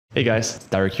Hey guys,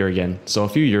 Deric here again. So a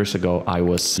few years ago, I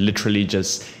was literally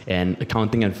just an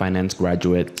accounting and finance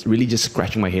graduate, really just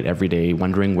scratching my head every day,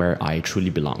 wondering where I truly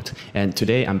belonged. And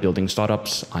today I'm building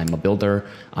startups, I'm a builder,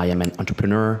 I am an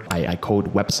entrepreneur, I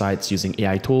code websites using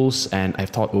AI tools, and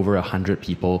I've taught over 100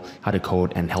 people how to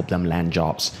code and help them land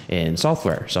jobs in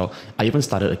software. So I even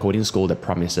started a coding school that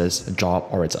promises a job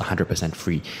or it's 100%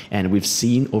 free. And we've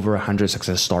seen over 100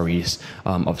 success stories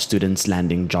of students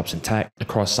landing jobs in tech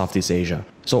across Southeast Asia.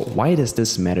 So why does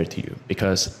this matter to you?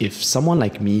 Because if someone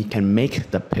like me can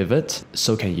make the pivot,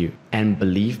 so can you. And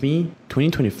believe me,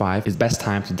 2025 is the best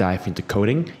time to dive into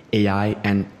coding, AI,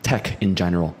 and tech in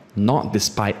general. Not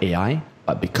despite AI,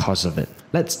 but because of it.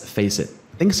 Let's face it,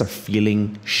 things are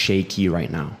feeling shaky right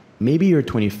now. Maybe you're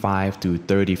 25 to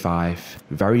 35,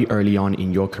 very early on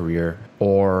in your career,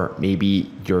 or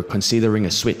maybe you're considering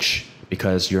a switch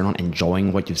because you're not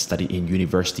enjoying what you've studied in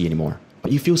university anymore.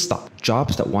 But you feel stuck.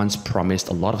 Jobs that once promised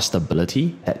a lot of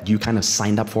stability that you kind of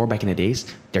signed up for back in the days,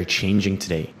 they're changing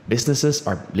today. Businesses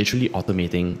are literally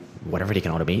automating whatever they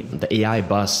can automate. The AI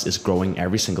buzz is growing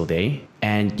every single day.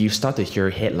 And you start to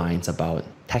hear headlines about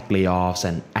tech layoffs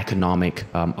and economic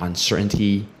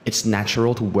uncertainty. It's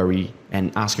natural to worry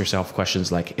and ask yourself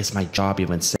questions like, is my job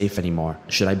even safe anymore?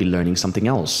 Should I be learning something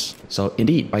else? So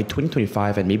indeed, by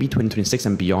 2025 and maybe 2026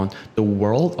 and beyond, the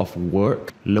world of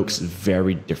work looks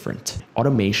very different.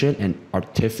 Automation and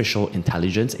artificial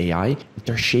intelligence, AI,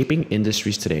 they're shaping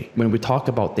industries today. When we talk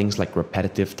about things like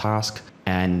repetitive tasks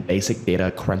and basic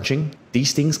data crunching,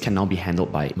 these things can now be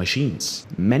handled by machines.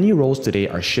 Many roles today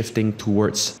are shifting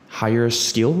towards higher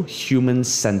skill,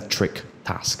 human-centric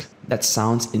tasks. That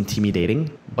sounds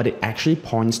intimidating, but it actually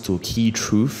points to a key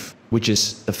truth, which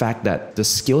is the fact that the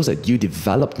skills that you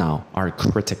develop now are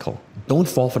critical. Don't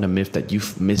fall for the myth that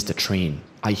you've missed the train.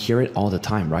 I hear it all the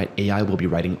time, right? AI will be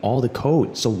writing all the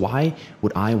code, so why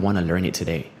would I want to learn it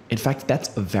today? In fact,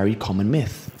 that's a very common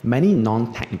myth. Many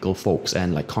non-technical folks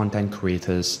and like content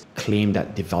creators claim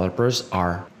that developers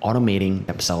are automating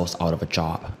themselves out of a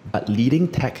job. But leading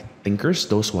tech thinkers,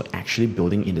 those who are actually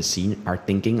building in the scene, are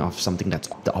thinking of something that's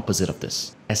the opposite of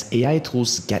this. As AI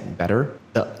tools get better,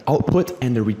 the output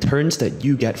and the returns that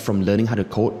you get from learning how to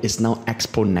code is now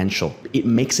exponential. It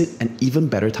makes it an even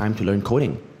better time to learn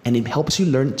coding. And it helps you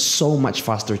learn so much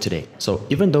faster today. So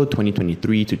even though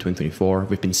 2023 to 2024,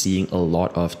 we've been seeing a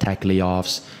lot of tech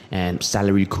layoffs and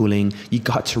salary cooling, you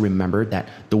got to remember that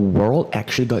the world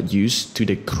actually got used to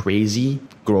the crazy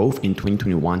growth in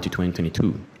 2021 to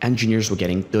 2022. Engineers were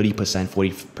getting 30%,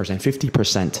 40%,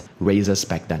 50% raises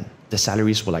back then. The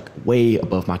salaries were like way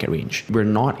above market range. We're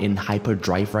not in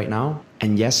hyperdrive right now.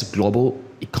 And yes, global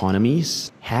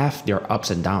economies have their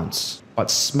ups and downs, but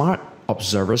smart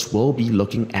observers will be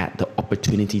looking at the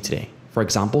opportunity today. For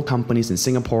example, companies in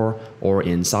Singapore or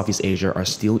in Southeast Asia are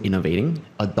still innovating,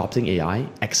 adopting AI,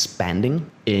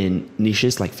 expanding in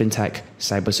niches like fintech,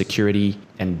 cybersecurity,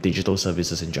 and digital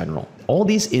services in general. All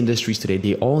these industries today,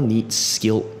 they all need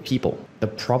skilled people. The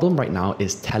problem right now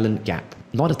is talent gap,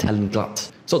 not a talent glut.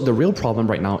 So the real problem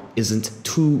right now isn't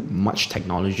too much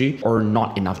technology or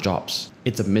not enough jobs.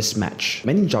 It's a mismatch.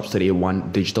 Many jobs today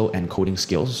want digital and coding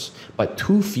skills, but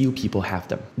too few people have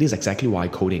them. This is exactly why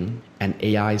coding and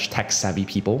AI tech-savvy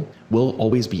people will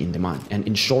always be in demand. And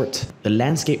in short, the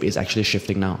landscape is actually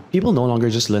shifting now. People no longer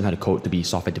just learn how to code to be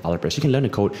software developers. You can learn to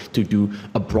code to do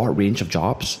a broad range of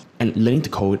jobs. And learning to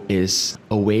code is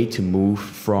a way to move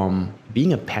from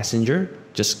being a passenger,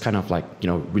 just kind of like,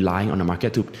 relying on the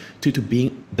market to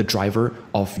being the driver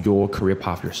of your career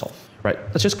path yourself. Right,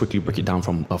 let's just quickly break it down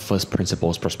from a first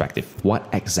principles perspective. What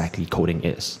exactly coding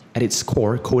is? At its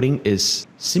core, coding is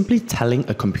simply telling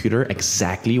a computer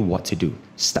exactly what to do,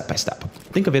 step by step.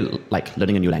 Think of it like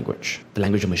learning a new language, the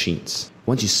language of machines.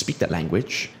 Once you speak that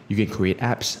language, you can create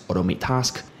apps, automate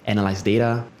tasks, analyze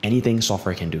data, anything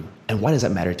software can do. And why does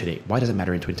that matter today? Why does it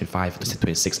matter in 2025,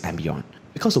 2026, and beyond?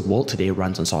 Because the world today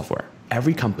runs on software.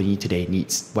 Every company today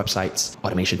needs websites,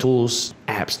 automation tools,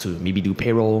 apps to maybe do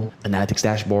payroll, analytics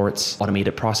dashboards,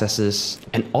 automated processes,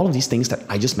 and all of these things that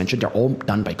I just mentioned, they're all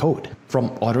done by code.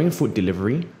 From ordering food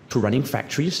delivery to running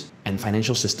factories and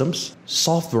financial systems,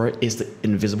 software is the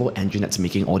invisible engine that's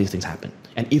making all these things happen.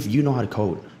 And if you know how to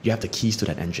code, you have the keys to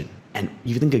that engine. And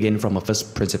if you think again from a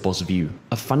first principles view,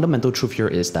 a fundamental truth here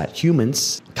is that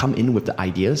humans come in with the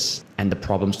ideas and the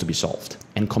problems to be solved.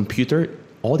 And computer,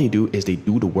 all they do is they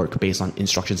do the work based on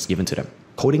instructions given to them.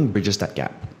 Coding bridges that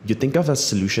gap. You think of a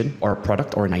solution or a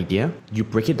product or an idea, you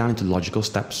break it down into logical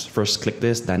steps. First click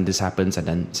this, then this happens, and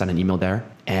then send an email there.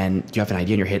 And you have an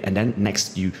idea in your head, and then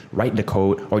next you write the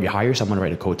code or you hire someone to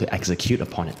write the code to execute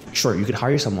upon it. Sure, you could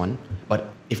hire someone,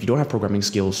 but if you don't have programming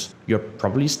skills, you're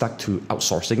probably stuck to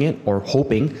outsourcing it or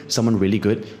hoping someone really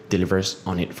good delivers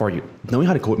on it for you. Knowing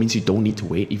how to code means you don't need to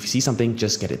wait. If you see something,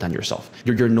 just get it done yourself.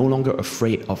 You're no longer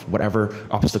afraid of whatever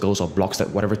obstacles or blocks that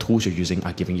whatever tools you're using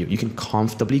are giving you. You can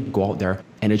comfortably go out there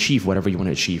and achieve whatever you want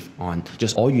to achieve on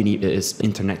just all you need is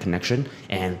internet connection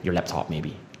and your laptop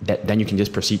maybe. Then you can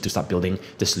just proceed to start building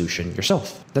the solution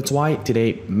yourself. That's why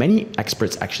today, many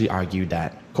experts actually argue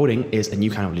that coding is a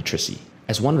new kind of literacy.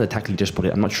 As one of the tech leaders put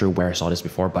it, I'm not sure where I saw this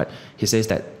before, but he says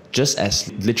that just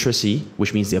as literacy,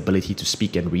 which means the ability to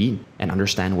speak and read and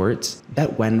understand words,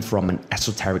 that went from an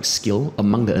esoteric skill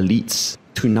among the elites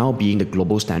to now being the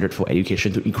global standard for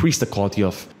education to increase the quality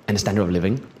of and the standard of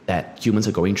living that humans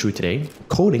are going through today,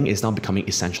 coding is now becoming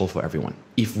essential for everyone.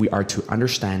 If we are to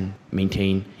understand,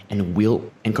 maintain, and wield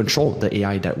and control the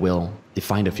AI that will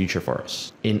define the future for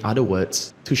us. In other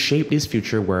words, to shape this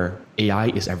future where AI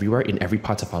is everywhere in every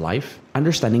part of our life,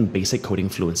 understanding basic coding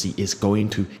fluency is going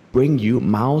to bring you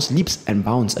miles, leaps and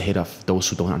bounds ahead of those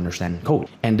who don't understand code.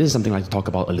 And this is something I'd like to talk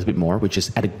about a little bit more, which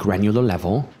is at a granular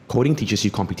level, coding teaches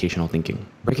you computational thinking.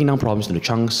 Breaking down problems into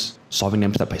chunks, solving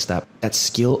them step by step. That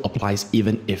skill applies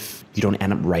even if you don't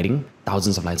end up writing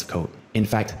thousands of lines of code. In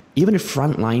fact, even if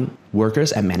frontline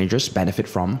workers and managers benefit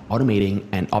from automating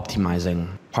and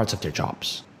optimizing parts of their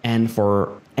jobs. And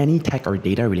for any tech or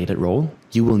data related role,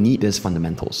 you will need these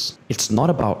fundamentals. It's not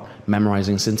about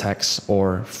memorizing syntax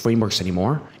or frameworks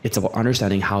anymore. It's about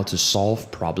understanding how to solve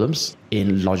problems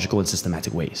in logical and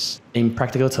systematic ways. In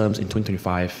practical terms, in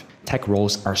 2025, tech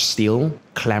roles are still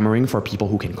clamoring for people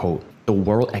who can code. The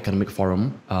World Economic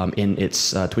Forum, in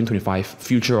its 2025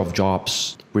 Future of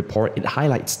Jobs report, it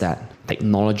highlights that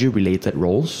technology-related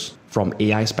roles, from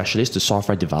AI specialists to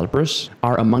software developers,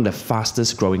 are among the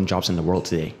fastest growing jobs in the world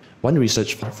today. One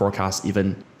research forecast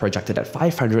even projected that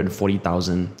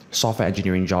 540,000 software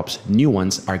engineering jobs, new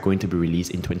ones, are going to be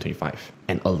released in 2025.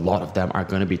 And a lot of them are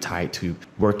going to be tied to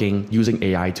working, using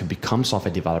AI to become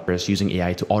software developers, using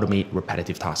AI to automate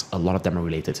repetitive tasks. A lot of them are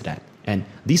related to that. And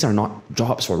these are not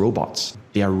jobs for robots.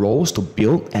 They are roles to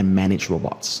build and manage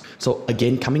robots. So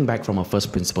again, coming back from a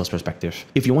first principles perspective,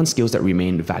 if you want skills that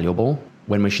remain valuable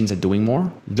when machines are doing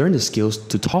more, learn the skills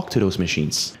to talk to those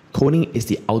machines. Coding is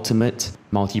the ultimate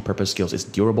multi-purpose skills. It's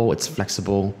durable, it's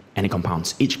flexible, and it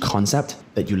compounds. Each concept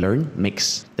that you learn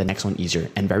makes the next one easier.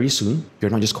 And very soon, you're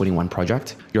not just coding one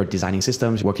project, you're designing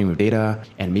systems, working with data,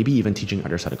 and maybe even teaching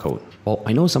others how to code. Well,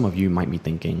 I know some of you might be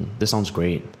thinking, this sounds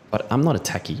great, but I'm not a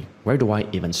techie. Where do I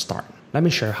even start? Let me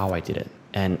share how I did it,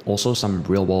 and also some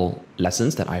real-world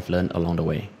lessons that I've learned along the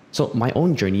way. So my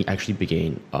own journey actually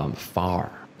began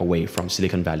far away from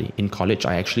Silicon Valley. In college,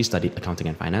 I actually studied accounting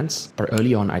and finance, but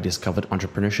early on, I discovered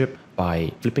entrepreneurship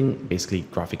by flipping basically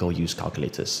graphical use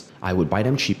calculators. I would buy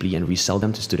them cheaply and resell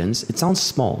them to students. It sounds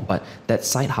small, but that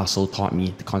side hustle taught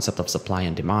me the concept of supply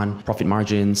and demand, profit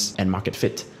margins, and market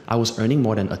fit. I was earning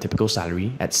more than a typical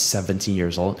salary at 17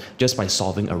 years old just by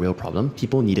solving a real problem.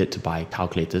 People needed to buy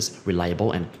calculators,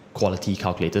 reliable and quality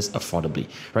calculators affordably,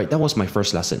 right? That was my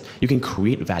first lesson. You can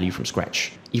create value from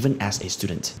scratch, even as a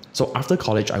student. So after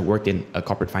college, I worked in a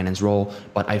corporate finance role,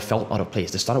 but I felt out of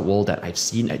place. The startup world that I've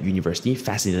seen at university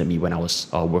fascinated me when I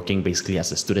was working basically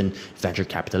as a student venture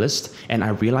capitalist. And I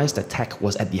realized that tech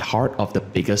was at the heart of the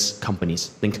biggest companies.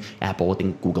 Think Apple,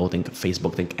 think Google, think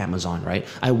Facebook, think Amazon, right?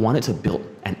 I wanted to build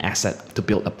an asset, to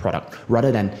build a product,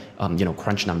 rather than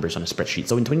crunch numbers on a spreadsheet.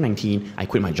 So in 2019, I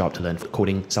quit my job to learn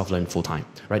coding, self-learn full-time,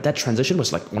 right? That transition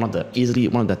was like one of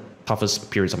the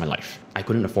toughest periods of my life. I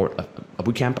couldn't afford a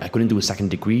bootcamp. I couldn't do a second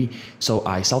degree. So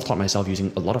I self-taught myself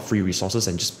using a lot of free resources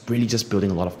and just building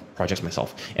a lot of projects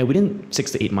myself. And within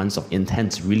 6 to 8 months of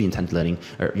really intense learning,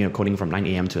 coding from 9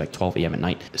 a.m. to like 12 a.m. at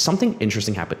night, something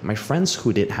interesting happened. My friends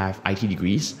who did have IT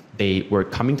degrees, they were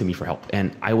coming to me for help.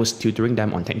 And I was tutoring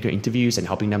them on technical interviews and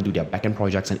helping them do their backend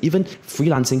projects and even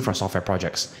freelancing for software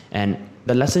projects. And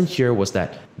the lesson here was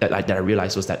that I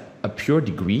realized was that a pure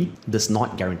degree does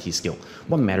not guarantee skill.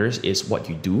 What matters is what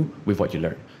you do with what you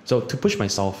learn. So to push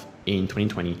myself in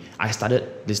 2020, I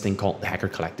started this thing called the Hacker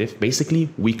Collective, basically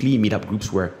weekly meetup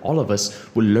groups where all of us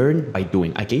would learn by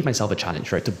doing. I gave myself a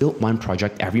challenge, right, to build one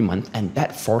project every month, and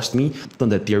that forced me from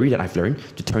the theory that I've learned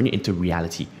to turn it into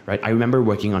reality, right? I remember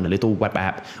working on a little web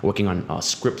app, working on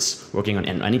scripts, working on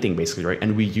anything basically, right?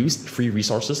 And we used free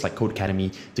resources like Code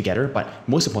Academy together, but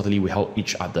most importantly, we held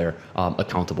each other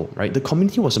accountable, right? The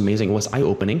community was amazing. It was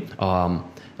eye-opening.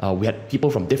 We had people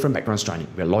from different backgrounds joining.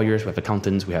 We had lawyers, we have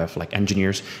accountants, we have like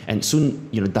engineers, And soon,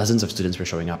 dozens of students were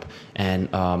showing up, and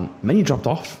many dropped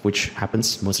off, which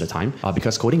happens most of the time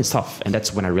because coding is tough. And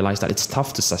that's when I realized that it's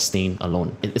tough to sustain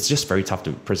alone. It's just very tough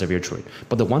to persevere through it.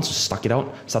 But the ones who stuck it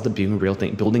out started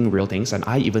building real things, and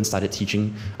I even started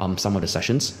teaching some of the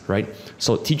sessions, right?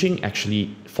 So teaching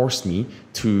actually forced me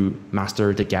to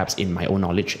master the gaps in my own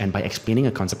knowledge, and by explaining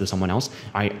a concept to someone else,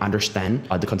 I understand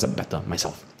the concept better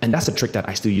myself. And that's a trick that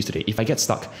I still use today. If I get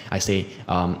stuck, I say,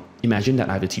 imagine that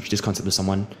I have to teach this concept to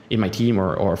someone in my team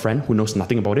or a friend who knows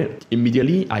nothing about it.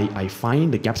 Immediately, I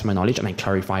find the gaps in my knowledge and I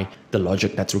clarify the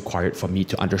logic that's required for me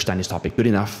to understand this topic good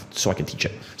enough so I can teach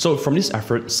it. So from this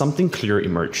effort, something clear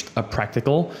emerged. A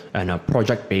practical and a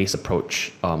project-based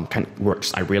approach kind of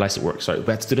works. I realized it works. Right?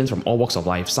 We had students from all walks of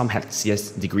life. Some had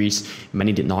CS degrees,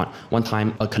 many did not. One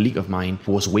time, a colleague of mine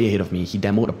who was way ahead of me, he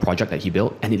demoed a project that he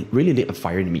built, and it really lit a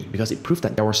fire in me because it proved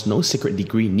that there was no secret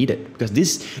degree needed. Because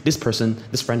this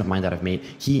friend of mine that I've made,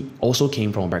 he also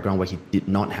came from a background where he did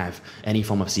not have any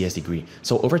form of CS degree.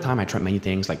 So over time, I tried many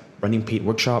things like running paid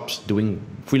workshops, doing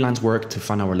freelance work to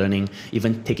fund our learning,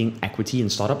 even taking equity in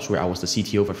startups where I was the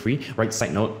CTO for free. Right,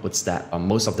 side note was that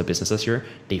most of the businesses here,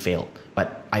 they failed.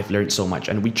 But I've learned so much,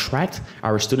 and we tracked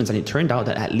our students, and it turned out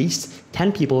that at least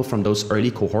 10 people from those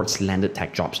early cohorts landed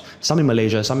tech jobs. Some in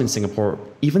Malaysia, some in Singapore,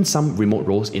 even some remote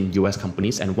roles in US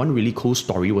companies. And one really cool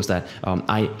story was that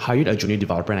I hired a junior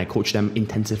developer and I coached them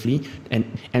intensively. And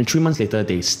 3 months later,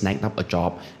 they snagged up a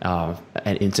job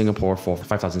in Singapore for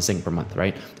 5,000 Sing per month,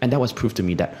 right? And that was proof to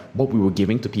me that what we were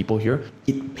giving to people here,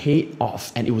 it paid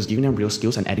off, and it was giving them real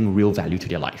skills and adding real value to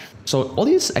their life. So all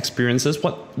these experiences,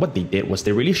 what they did was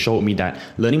they really showed me that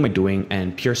learning by doing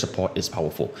and peer support is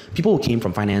powerful. People who came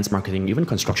from finance, marketing, even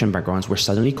construction backgrounds were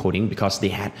suddenly coding because they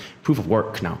had proof of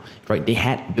work now, right? They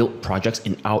had built projects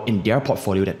in their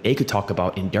portfolio that they could talk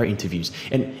about in their interviews.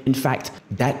 And in fact,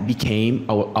 that became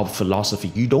our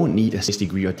philosophy. You don't need a 6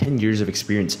 degree or 10 years of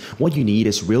experience. What you need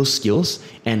is real skills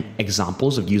and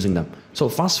examples of using them. So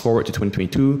fast forward to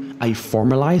 2022, I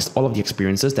formalized all of the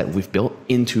experiences that we've built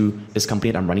into this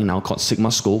company that I'm running now called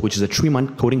Sigma School, which is a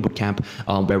 3-month coding bootcamp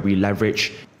where we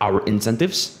leverage our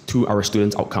incentives to our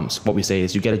students' outcomes. What we say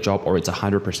is you get a job or it's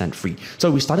 100% free.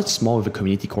 So we started small with a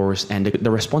community course, and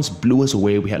the response blew us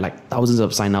away. We had like thousands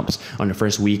of signups on the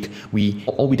first week.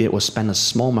 All we did was spend a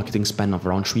small marketing spend of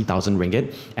around 3,000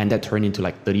 ringgit, and that turned into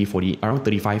like around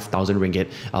 35,000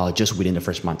 ringgit just within the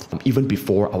first month. Even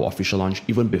before our official launch,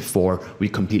 even before we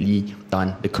completely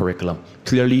done the curriculum.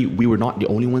 Clearly, we were not the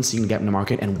only ones seeing a gap in the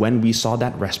market, and when we saw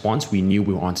that response, we knew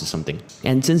we were onto something.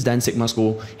 And since then, Sigma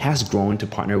School has grown to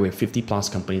partner with 50 plus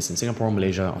companies in Singapore,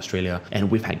 Malaysia, Australia,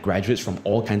 and we've had graduates from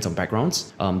all kinds of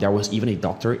backgrounds. There was even a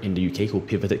doctor in the UK who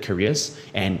pivoted careers,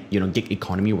 and gig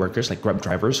economy workers like Grab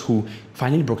drivers who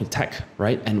finally broke into tech,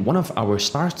 right? And one of our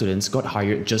star students got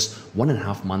hired just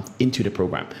 1.5 months into the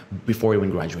program before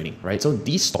even graduating, right? So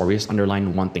these stories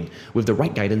underline one thing: with the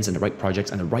right guidance and the right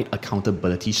projects and the right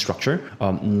accountability structure,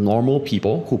 normal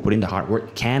people who put in the hard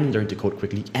work can learn to code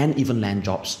quickly and even land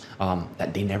jobs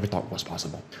that they never thought was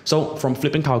possible. So from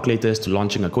flipping calculators to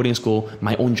launching a coding school,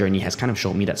 my own journey has kind of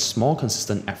shown me that small,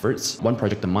 consistent efforts, one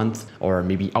project a month, or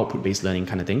maybe output-based learning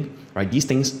kind of thing, right? These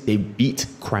things, they beat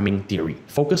cramming theory.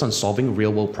 Focus on solving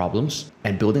real-world problems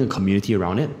and building a community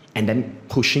around it, and then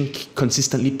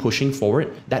consistently pushing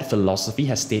forward. That philosophy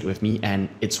has stayed with me, and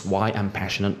it's why I'm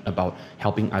passionate about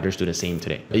helping others do the same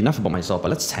today. Enough about myself, but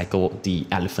let's tackle the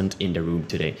elephant in the room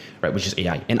today, right? Which is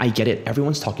AI. And I get it,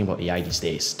 everyone's talking about AI these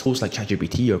days. Tools like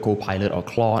ChatGPT or Copilot or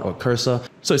Claude or Cursor.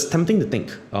 So it's tempting to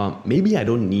think, maybe I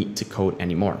don't need to code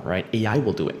anymore, right? AI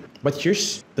will do it. But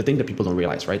here's the thing that people don't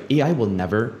realize, right? AI will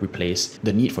never replace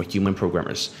the need for human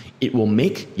programmers. It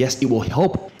will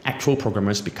help actual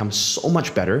programmers become so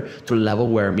much better to a level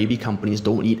where maybe companies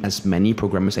don't need as many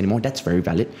programmers anymore. That's very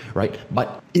valid, right?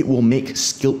 But it will make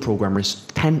skilled programmers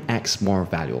 10x more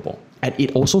valuable. And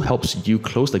it also helps you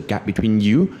close the gap between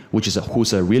you,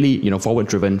 who's a really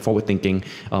forward-driven, forward-thinking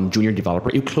junior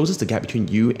developer. It closes the gap between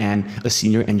you and a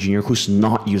senior engineer who's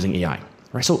not using AI.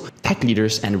 Right, so tech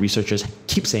leaders and researchers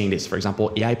keep saying this. For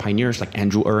example, AI pioneers like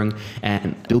Andrew Ng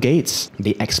and Bill Gates,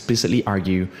 they explicitly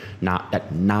argue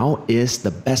that now is the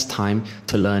best time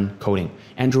to learn coding.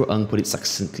 Andrew Ng put it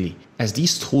succinctly: as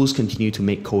these tools continue to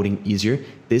make coding easier,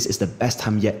 this is the best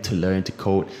time yet to learn to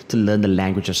code, to learn the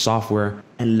language of software,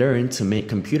 and learn to make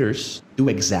computers do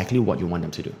exactly what you want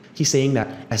them to do. He's saying that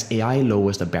as AI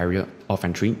lowers the barrier of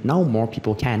entry, now more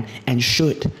people can and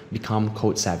should become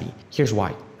code savvy. Here's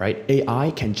why, right?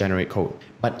 AI can generate code,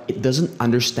 but it doesn't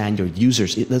understand your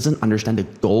users. It doesn't understand the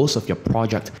goals of your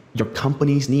project, your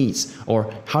company's needs,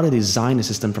 or how to design a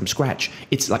system from scratch.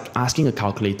 It's like asking a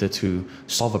calculator to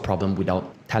solve a problem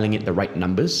without telling it the right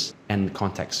numbers and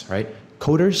context, right?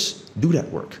 Coders do that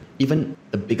work. Even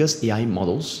the biggest AI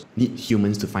models need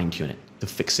humans to fine-tune it, to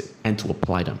fix it, and to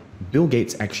apply them. Bill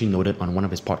Gates actually noted on one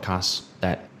of his podcasts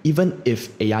that even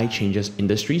if AI changes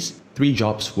industries, 3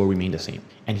 jobs will remain the same.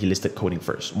 And he listed coding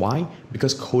first. Why?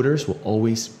 Because coders will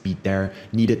always be there,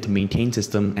 needed to maintain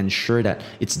system, ensure that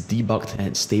it's debugged and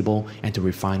it's stable, and to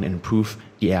refine and improve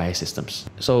the AI systems.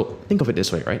 So think of it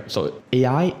this way, right? So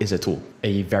AI is a tool,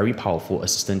 a very powerful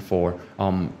assistant for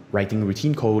writing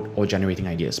routine code or generating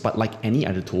ideas. But like any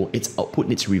other tool, its output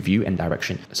needs review and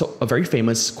direction. So a very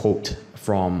famous quote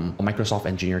from a Microsoft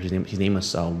engineer, his name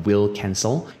is Will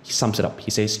Cancel. He sums it up. He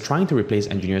says, trying to replace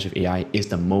engineers with AI is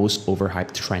the most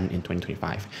overhyped trend in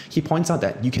 2025. He points out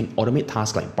that you can automate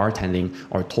tasks like bartending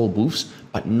or toll booths,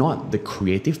 but not the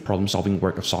creative problem-solving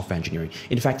work of software engineering.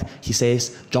 In fact, he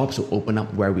says jobs will open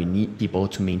up where we need people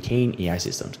to maintain AI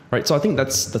systems. Right? So I think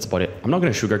that's about it. I'm not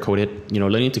going to sugarcoat it. You know,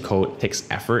 learning to code takes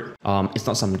effort. It's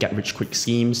not some get-rich-quick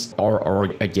schemes or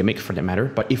a gimmick for that matter.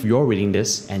 But if you're reading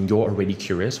this and you're already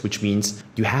curious, which means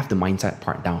you have the mindset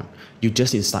part down, you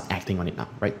just need to start acting on it now,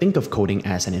 right? Think of coding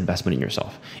as an investment in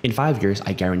yourself. In 5 years,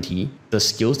 I guarantee the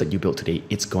skills that you build today,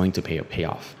 it's going to pay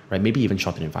off, right? Maybe even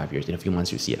shorter than 5 years. In a few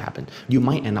months, you see it happen. You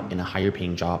might end up in a higher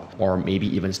paying job, or maybe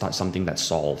even start something that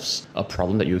solves a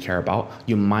problem that you care about.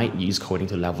 You might use coding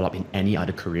to level up in any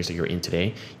other careers that you're in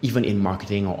today, even in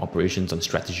marketing or operations on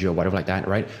strategy or whatever like that,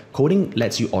 right? Coding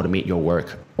lets you automate your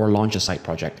work or launch a side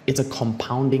project. It's a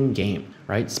compounding game,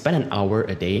 right? Spend an hour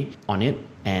a day on it,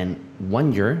 and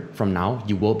 1 year from now,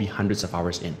 you will be hundreds of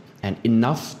hours in and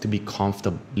enough to be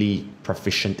comfortably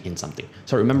proficient in something.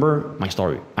 So remember my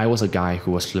story. I was a guy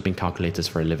who was flipping calculators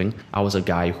for a living. I was a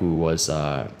guy who was,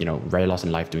 very lost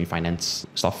in life doing finance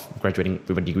stuff, graduating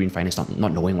with a degree in finance,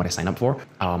 not knowing what I signed up for.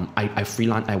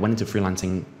 I went into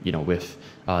freelancing, with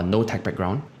no tech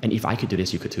background. And if I could do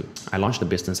this, you could too. I launched a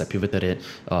business, I pivoted it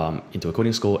into a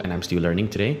coding school, and I'm still learning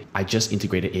today. I just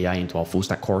integrated AI into our full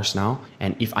stack course now.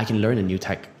 And if I can learn a new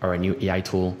tech or a new AI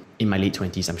tool in my late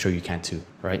 20s, I'm sure you can too,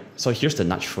 right? So here's the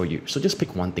nudge for you. So just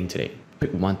pick one thing today.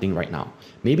 Pick one thing right now.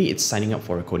 Maybe it's signing up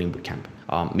for a coding bootcamp.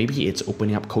 Maybe it's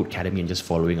opening up Code Academy and just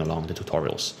following along the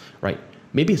tutorials, right?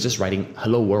 Maybe it's just writing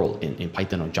hello world in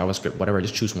Python or JavaScript, whatever,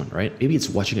 just choose one, right? Maybe it's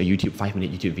watching a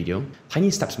 5-minute YouTube video.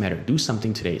 Tiny steps matter. Do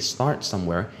something today. Start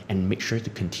somewhere and make sure to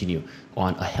continue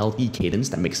on a healthy cadence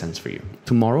that makes sense for you.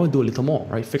 Tomorrow, do a little more,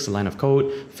 right? Fix a line of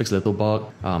code, fix a little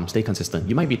bug, stay consistent.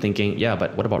 You might be thinking, yeah,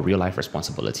 but what about real life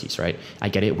responsibilities, right? I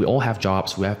get it. We all have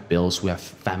jobs, we have bills, we have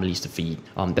families to feed.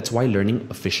 That's why learning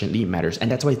efficiently matters.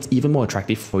 And that's why it's even more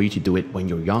attractive for you to do it when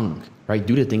you're young, right?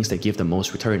 Do the things that give the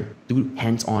most return. Do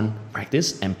hands-on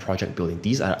practice and project building.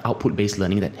 These are output-based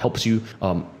learning that helps you,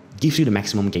 gives you the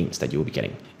maximum gains that you'll be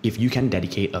getting. If you can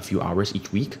dedicate a few hours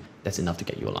each week, that's enough to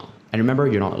get you along. And remember,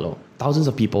 you're not alone. Thousands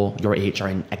of people your age are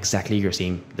in exactly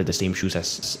the same shoes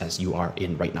as you are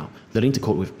in right now. Learning to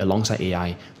code alongside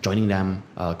AI, joining them,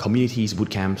 communities,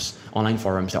 bootcamps, online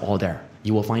forums, they're all there.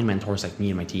 You will find mentors like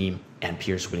me and my team and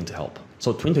peers willing to help.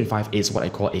 So 2025 is what I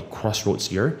call a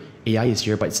crossroads year. AI is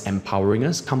here, but it's empowering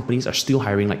us. Companies are still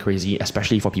hiring like crazy,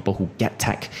 especially for people who get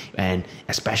tech, and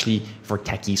especially for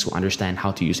techies who understand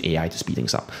how to use AI to speed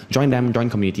things up. Join them, join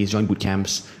communities, join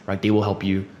bootcamps, right? They will help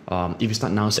you. If you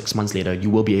start now, 6 months later, you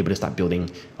will be able to start building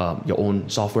your own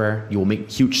software. You will make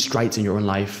huge strides in your own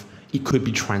life. It could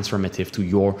be transformative to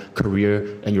your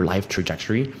career and your life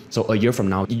trajectory. So a year from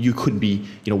now, you could be,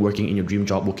 working in your dream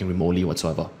job, working remotely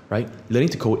whatsoever, right? Learning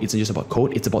to code isn't just about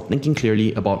code. It's about thinking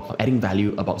clearly, about adding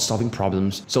value, about solving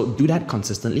problems. So do that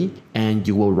consistently, and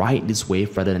you will ride this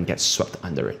wave rather than get swept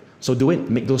under it. So do it,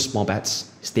 make those small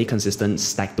bets, stay consistent,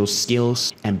 stack those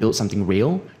skills, and build something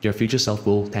real. Your future self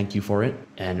will thank you for it.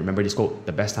 And remember this quote,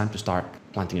 the best time to start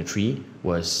planting a tree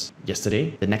was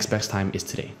yesterday. The next best time is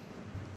today.